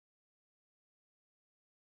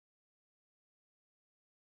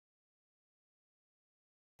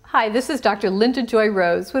Hi, this is Dr. Linda Joy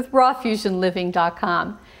Rose with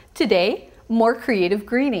rawfusionliving.com. Today, more creative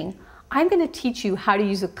greening. I'm going to teach you how to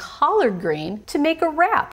use a collard green to make a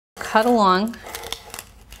wrap. Cut along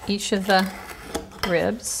each of the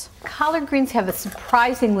ribs. Collard greens have a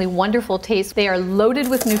surprisingly wonderful taste. They are loaded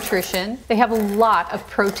with nutrition. They have a lot of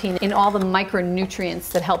protein in all the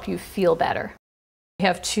micronutrients that help you feel better. We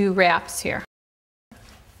have two wraps here.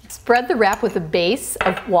 Spread the wrap with a base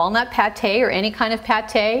of walnut pate or any kind of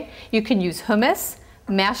pate. You can use hummus,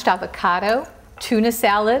 mashed avocado, tuna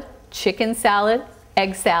salad, chicken salad,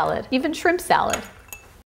 egg salad, even shrimp salad.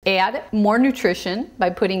 Add more nutrition by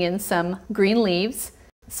putting in some green leaves,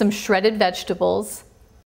 some shredded vegetables.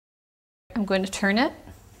 I'm going to turn it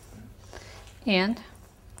and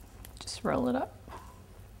just roll it up.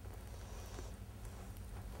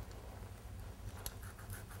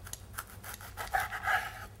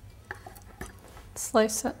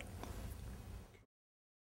 Slice it.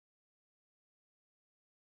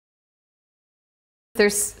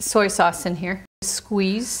 There's soy sauce in here.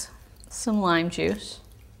 Squeeze some lime juice.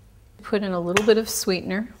 Put in a little bit of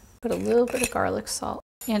sweetener. Put a little bit of garlic salt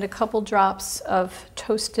and a couple drops of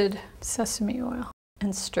toasted sesame oil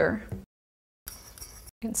and stir.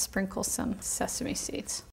 You can sprinkle some sesame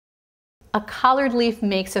seeds. A collard leaf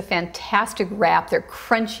makes a fantastic wrap. They're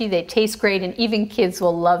crunchy, they taste great, and even kids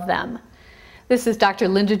will love them. This is Dr.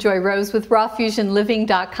 Linda Joy Rose with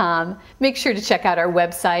rawfusionliving.com. Make sure to check out our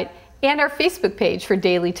website and our Facebook page for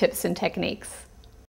daily tips and techniques.